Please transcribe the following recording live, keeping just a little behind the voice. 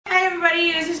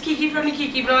everybody, this is Kiki from the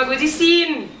Kiki blog. What you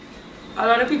seen? A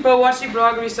lot of people watched the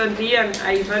blog recently and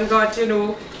I even got, you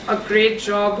know, a great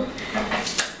job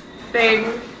thing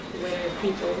where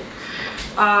people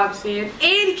saying,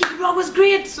 hey, the Kiki blog was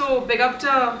great. So big up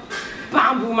to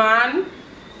Bamboo Man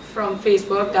from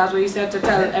Facebook. That's what he said to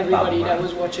tell everybody that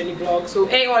was watching the blog. So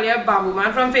hey, all your Bamboo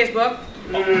Man from Facebook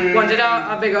wanted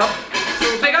a big up.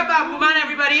 So big up Bamboo Man,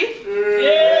 everybody.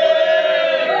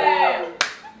 Yeah.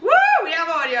 Woo! We have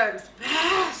audience.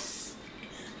 Yes.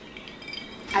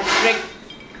 A drink.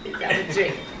 Have a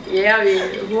drink. Yeah,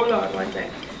 hold on one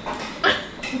thing.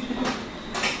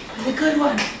 The good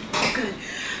one. Good.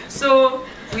 So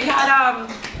we had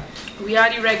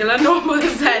the regular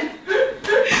normals then.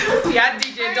 We had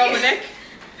DJ Dominic.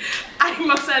 I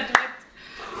must admit,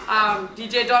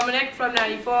 DJ Dominic from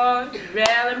 94,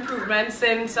 real improvement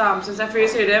since I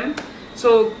first heard him.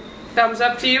 So thumbs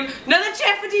up to you. Another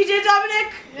cheer for DJ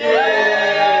Dominic.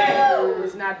 Yeah.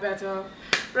 It's not better.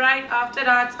 Right after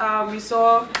that, we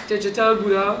saw Digital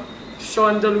Buddha,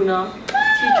 Sean DeLuna.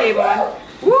 He came on.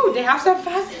 Woo! They have some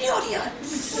fans in the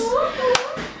audience.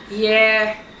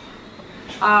 Yeah.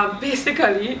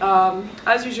 Basically,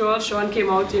 as usual, Sean came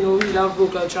out, you know, he loved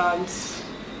vocal trance.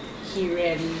 He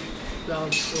really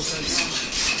loves vocal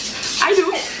trance. I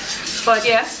do, but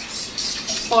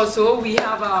yes. Also, we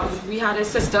had his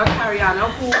sister, Kariana,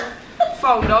 who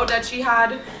found out that she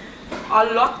had a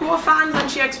lot more fans than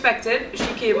she expected.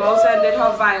 She came out and did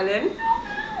her violin.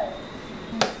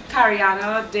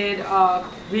 Kariana did a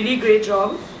really great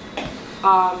job.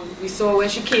 We saw where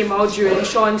she came out during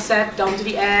Sean's set down to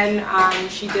the end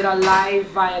and she did a live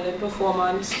violin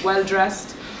performance, well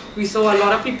dressed. We saw a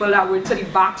lot of people that were to the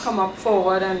back come up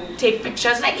forward and take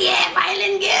pictures like, yeah,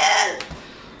 violin girl!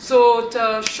 So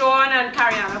to Sean and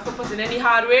Kariana for putting in the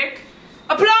hard work,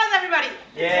 applause everybody!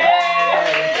 Yeah!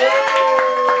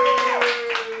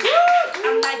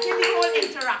 I'm liking the whole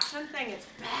interaction thing, it's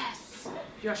best.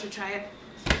 You should try it.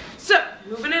 So,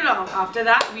 moving along, after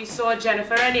that we saw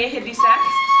Jennifer Rene hit the set.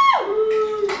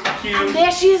 And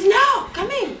there she is now, come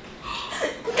in.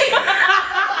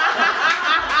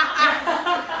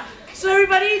 So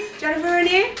everybody, Jennifer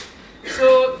Rene,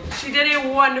 so she did a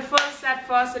wonderful set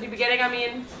for us at the beginning. I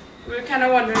mean, we were kind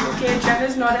of wondering, okay, Jen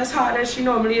is not as hard as she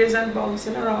normally is and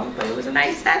bouncing around, but it was a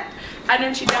nice set. And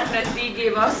then she definitely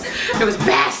gave us, it was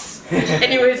best.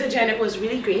 Anyways, Jen, it was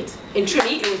really great. In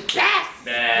Trini, it was best.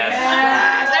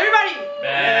 Best. Everybody.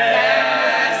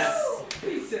 Best.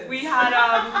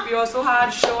 We also had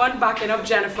Sean backing up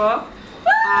Jennifer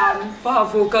for her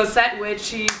vocal set, which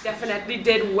she definitely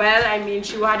did well. I mean,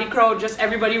 she had the crowd, just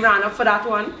everybody ran up for that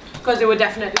one because they were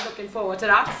definitely looking forward to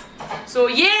that. So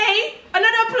yay!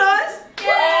 Another applause!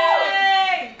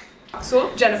 Yay!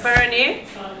 So Jennifer Rene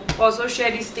also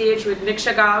shared the stage with Nick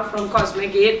Chagall from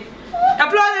Cosmic Gate.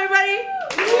 Applause everybody!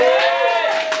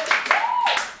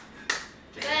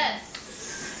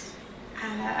 Yes!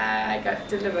 I got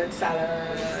delivered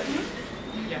salad.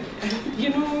 You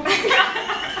know.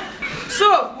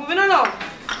 So, moving along.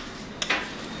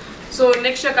 So,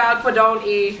 Nick Chagall put down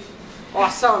a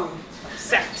awesome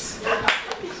set.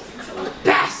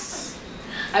 Best!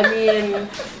 I mean,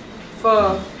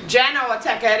 for Jen, our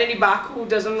tech head in the back who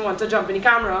doesn't want to jump in the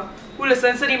camera, who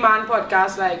listens to the Man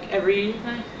podcast like every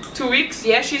 2 weeks,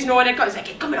 yeah, she's knowing it because like,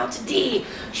 it's coming out today.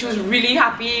 She was really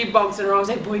happy, bouncing around,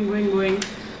 like boing, boing, boing.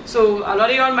 So a lot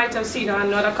of y'all might have seen her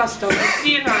and not accustomed to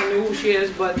seeing her and know who she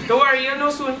is, but don't worry, you'll know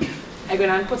soon. I'm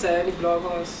gonna put her in the blog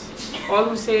house. All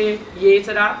who say yay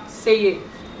to that, say yay.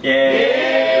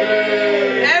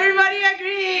 Yay! Everybody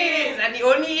agrees! And the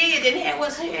only yay you didn't hear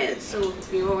was his, so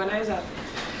we organize that.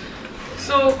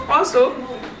 So also,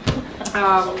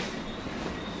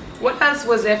 what else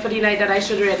was there for the night that I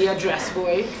should really address,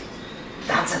 boy?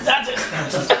 Dancers! Dancers!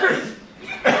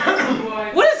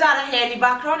 What is that I hear in the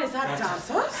background? Is that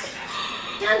dancers?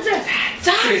 Dancers!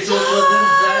 Dancers!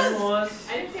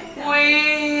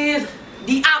 Wait!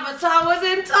 The Avatar was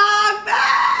in talk,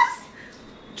 best!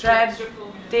 Tread,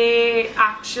 they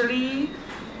actually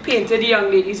painted the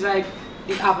young ladies like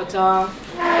the Avatar.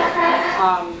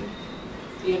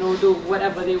 You know, the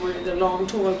whatever they were, the long,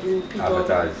 tall, blue people.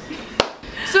 Avatars.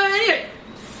 So anyway,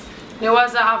 there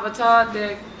was an avatar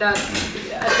that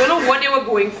I don't know what they were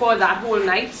going for that whole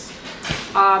night.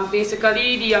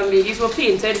 Basically, the young ladies were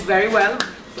painted very well.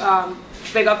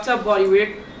 Big up to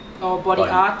Bodywork or Body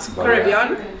Art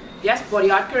Caribbean. Yes, Body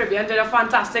Art Caribbean did a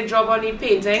fantastic job on the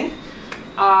painting.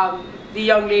 The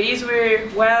young ladies were,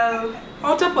 well,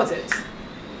 how to put it?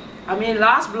 I mean,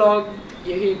 last blog,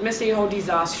 you heard me say how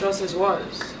disastrous it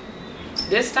was.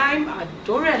 This time, I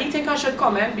don't really think I should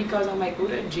comment because I might go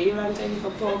to jail and things for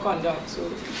poor conduct. So,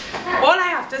 all I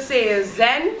have to say is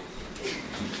Zen,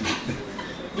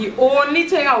 The only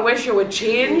thing I wish you would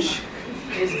change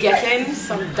is getting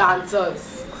some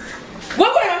dancers.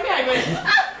 What going on behind me?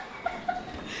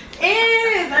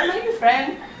 Hey, is that my new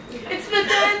friend? It's the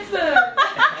dancer.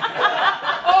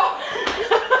 Oh.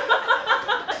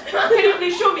 Can you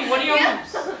please show me? What are your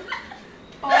moves?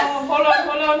 Oh, hold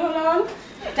on.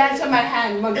 Dance on my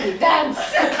hand, monkey, dance.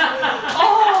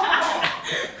 Oh.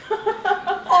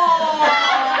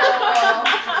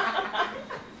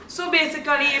 So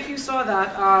basically, if you saw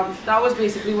that, that was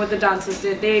basically what the dancers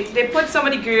did. They put some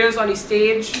of the girls on the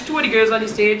stage, 2 of the girls on the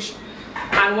stage,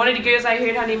 and one of the girls, I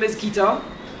heard her name is Gita.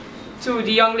 To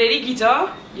the young lady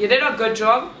Gita, you did a good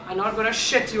job. I'm not gonna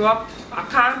shit you up. I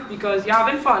can't because you're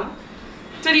having fun.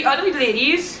 To the other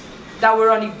ladies that were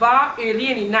on the bar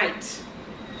early in the night,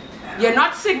 you're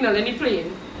not signaling the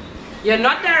plane. You're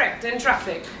not directing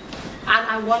traffic. And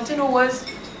I want to know was,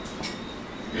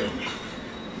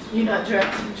 You're not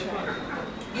directing traffic.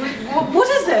 what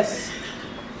is this?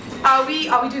 Are we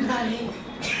doing ballet?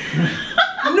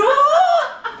 No!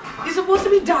 You're supposed to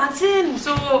be dancing.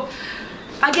 So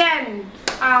again,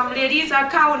 ladies, I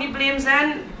can't only blame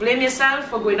Zen. Blame yourself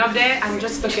for going up there and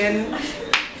just looking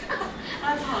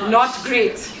not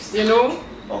great, you know.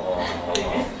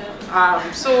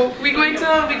 So we're going to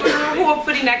hope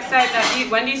for the next time that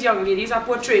when these young ladies are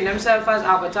portraying themselves as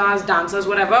avatars, dancers,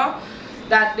 whatever,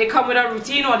 that they come with a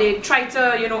routine or they try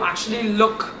to, you know, actually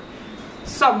look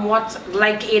somewhat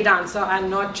like a dancer and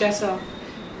not just a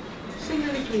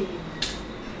singer, please.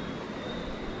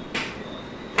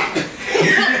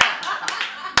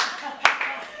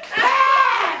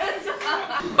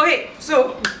 Okay,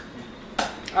 so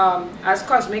as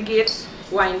Cosmic Gates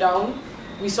wind down,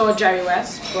 we saw Jerry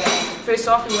West, but first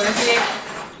off we want to say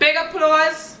big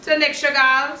applause to Nick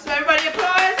Chagall. So everybody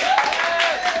applause.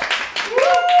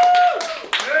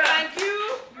 Thank you.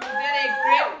 You did a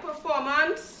great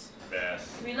performance. Yes.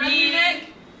 We love you,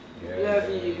 Nick. Love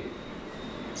you.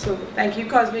 So thank you,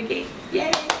 Cosmic Gate.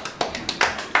 Yay.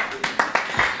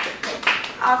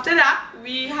 After that,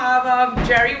 we have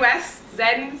Jerry West,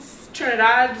 Zen's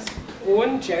Trinidad's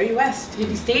own Jerry West hit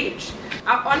the stage.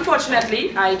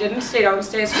 Unfortunately, I didn't stay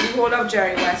downstairs for the whole of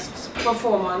Jerry West's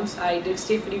performance. I did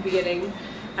stay for the beginning.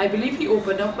 I believe he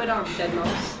opened up with Dead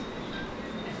Mouse.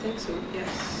 I think so,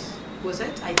 yes. Was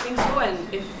it? I think so,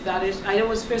 and if that is, I know it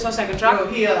was first or second track. No,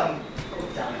 he, oh,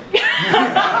 damn it.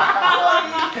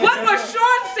 What was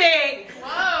Sean saying?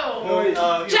 Whoa!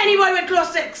 No, Jenny boy with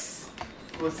close 6.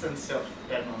 Was and stuff,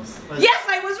 Dead Mouse. Yes,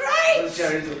 I was It right! was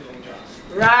Jerry's opening track.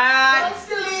 Right.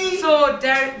 Silly. So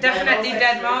definitely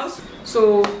Dead Mouse.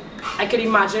 So I can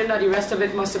imagine that the rest of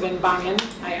it must have been banging.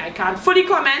 I can't fully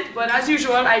comment, but as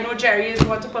usual, I know Jerry is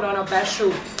going to put on a best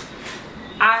show.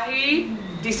 I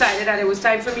decided that it was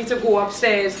time for me to go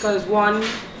upstairs because one,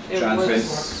 it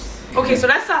was... Okay, so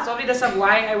let's start off with this of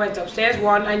why I went upstairs.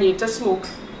 One, I need to smoke.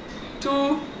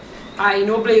 Two, I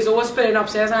know Blazo was spilling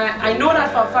upstairs, and I know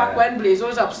that for a fact when Blazo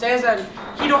is upstairs and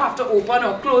he don't have to open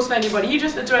or close for anybody, he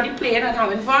just literally playing and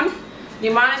having fun. The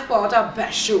man is put out a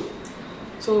best show.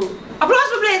 So, applause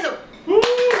for Blazo!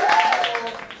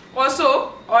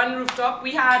 Also, on rooftop,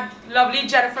 we had lovely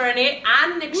Jennifer Rene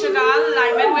and Nick Chagall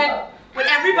lining with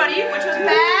everybody, which was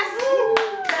best.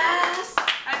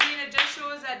 I mean, it just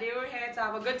shows that they were here to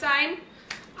have a good time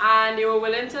and they were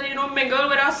willing to, you know, mingle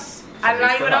with us and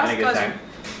line with us.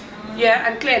 Yeah,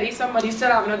 and clearly somebody's still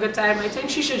having a good time. I think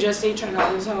she should just say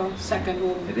Trinidad is her second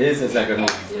home. It is a second home.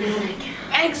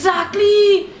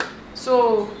 Exactly!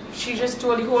 So she just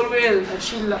told the whole world that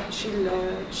she loves. Two.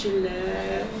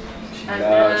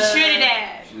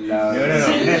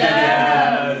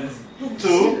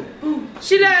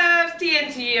 She loves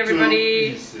TNT,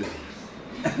 everybody.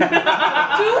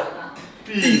 Two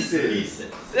Pieces.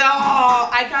 Oh,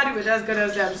 I can't do it as good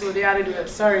as them, so they had to do it.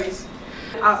 Sorry.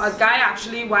 A guy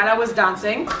actually, while I was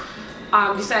dancing,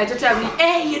 decided to tell me,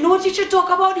 hey, you know what you should talk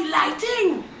about? The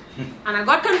lighting. And I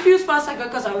got confused for a second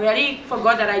because I really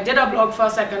forgot that I did a blog for a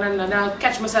second and then I'll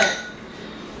catch myself.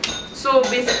 So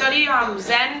basically,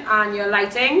 Zen and your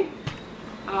lighting,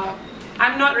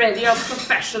 I'm not really a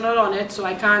professional on it, so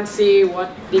I can't say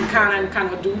what they can and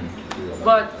cannot do.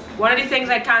 But one of the things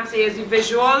I can say is the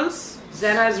visuals.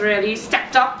 Zen has really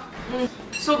stepped up.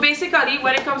 So basically,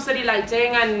 when it comes to the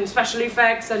lighting and special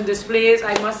effects and displays,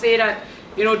 I must say that,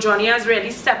 you know, Johnny has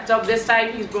really stepped up this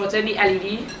time. He's brought in the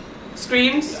LED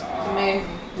screens,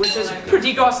 which is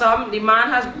pretty awesome. The man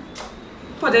has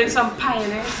put in some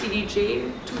Pioneer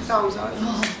CDJ 2000.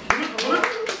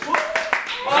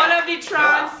 All of the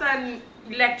trance and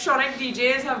electronic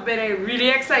DJs have been really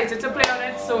excited to play on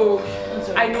it, so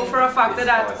I know for a fact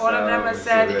that all of them have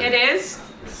said it is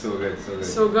so good.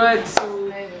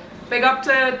 so big up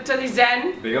to the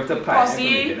Zen. Big up to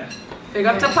Posse. Big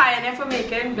up to Pioneer for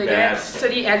making. Big up to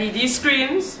the LED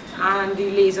screens and the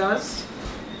lasers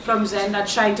from Zen that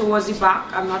shine towards the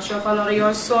back. I'm not sure if a lot of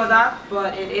y'all saw that,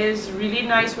 but it is really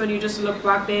nice when you just look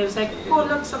back there. It's like, oh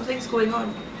look, something's going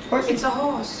on. It's a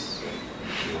horse.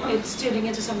 It's turning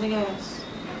into something else.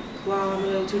 Wow, I'm a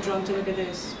little too drunk to look at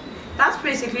this. That's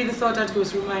basically the thought that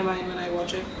goes through my mind when I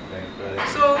watch it.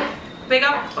 So, big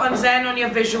up on Zen on your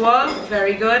visual.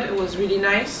 Very good. It was really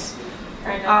nice.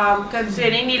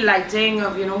 Concerning the lighting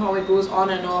of, you know, how it goes on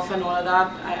and off and all of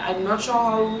that, I'm not sure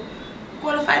how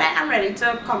qualified I am ready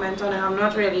to comment on it. I'm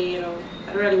not really, you know,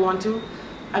 I don't really want to.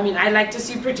 I mean, I like to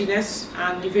see prettiness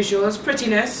and the visuals,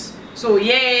 prettiness. So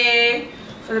yay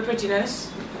for the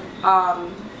prettiness.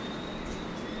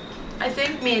 I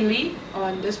think mainly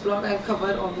on this blog I've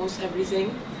covered almost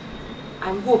everything.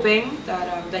 I'm hoping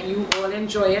that that you all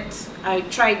enjoy it. I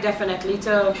tried definitely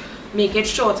to make it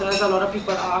shorter, as a lot of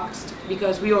people asked,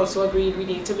 because we also agreed we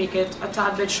need to make it a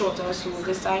tad bit shorter. So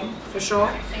this time, for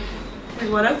sure. We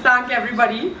want to thank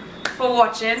everybody for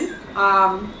watching.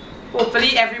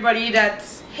 Hopefully everybody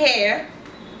that's here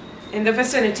in the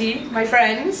vicinity, my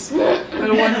friends,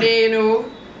 will one day, you know,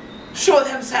 show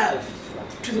themselves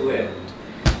to the world.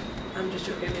 I'm just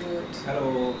joking, they won't.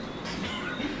 Hello.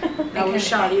 That was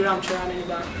Charlie Ramcharan in the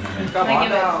back. Come on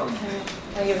down.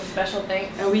 I give a special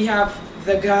thanks. And we have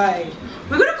the guy.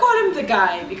 We're gonna call him the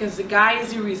guy because the guy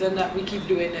is the reason that we keep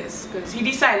doing this. Because he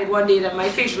decided one day that my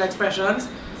facial expressions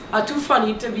are too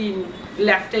funny to be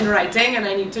left in writing and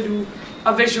I need to do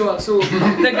a visual. So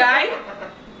the guy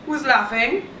who's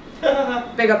laughing,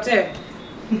 big up to him.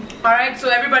 Alright, so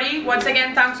everybody, once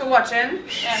again, thanks for watching.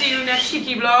 See you next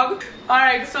Kiki vlog.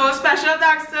 Alright, so special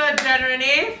thanks to Jennifer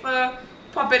Rene for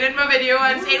popping in my video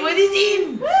and saying what is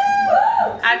in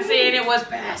and saying it was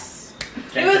best.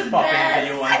 It was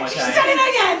best. She said it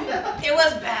again. It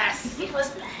was best. It was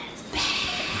best.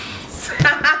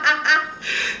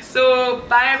 So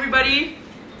bye everybody.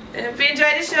 Hope you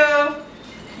enjoyed the show.